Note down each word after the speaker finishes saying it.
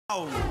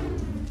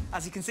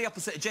As you can see,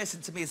 opposite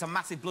adjacent to me is a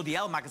massive bloody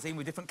L magazine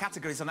with different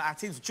categories on it. Our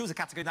teams will choose a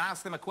category and I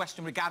ask them a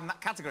question regarding that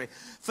category.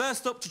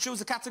 First up to choose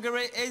a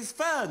category is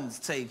Fern's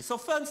team. So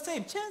Fern's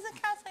team, choose a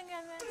category.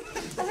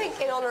 I think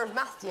in honour of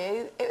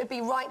Matthew, it would be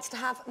right to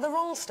have the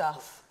wrong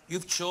stuff.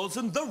 You've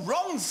chosen the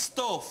wrong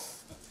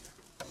stuff.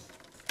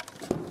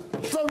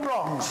 The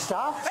wrong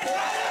stuff?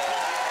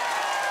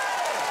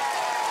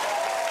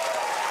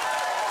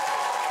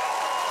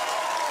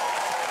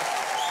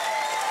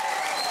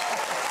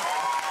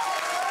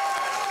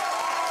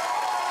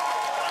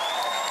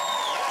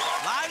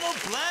 Lionel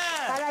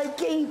Blair! Hello,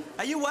 Keith.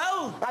 Are you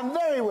well? I'm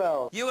very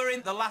well. You were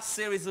in the last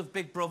series of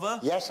Big Brother.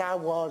 Yes, I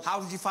was. How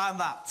did you find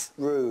that?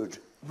 Rude.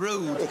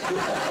 Rude. I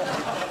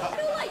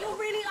feel like you're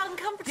really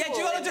uncomfortable. Yeah, do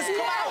you want to just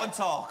come out and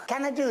talk?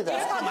 Can I do that?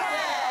 Just come out.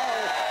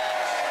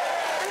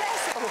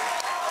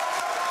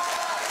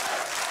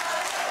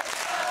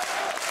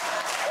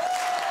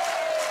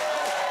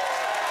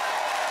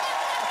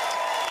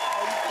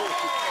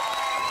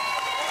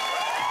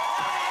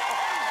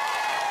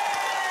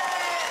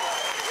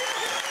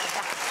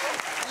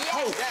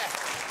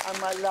 And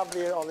my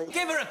lovely Ollie.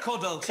 Give her a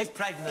cuddle, she's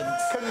pregnant.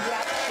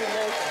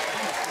 Congratulations.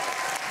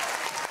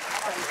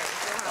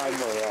 I'm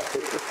all right.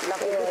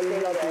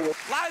 Love you.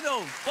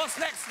 Lionel, what's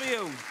next for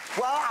you?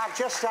 Well, I've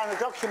just done a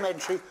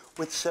documentary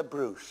with Sir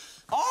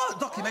Bruce. Oh, a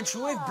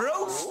documentary with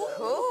Bruce.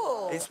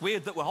 Cool. It's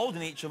weird that we're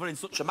holding each other in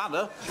such a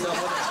manner. So,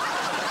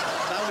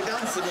 now we're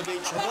dancing with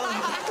each other.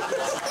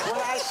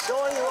 Well, I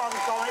saw you on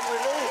Comic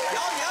Relief.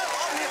 Oh, yeah,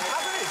 me and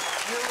Paddy.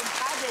 You and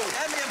Paddy.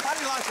 Yeah, me and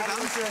Paddy like to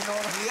dance.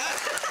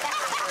 Yeah.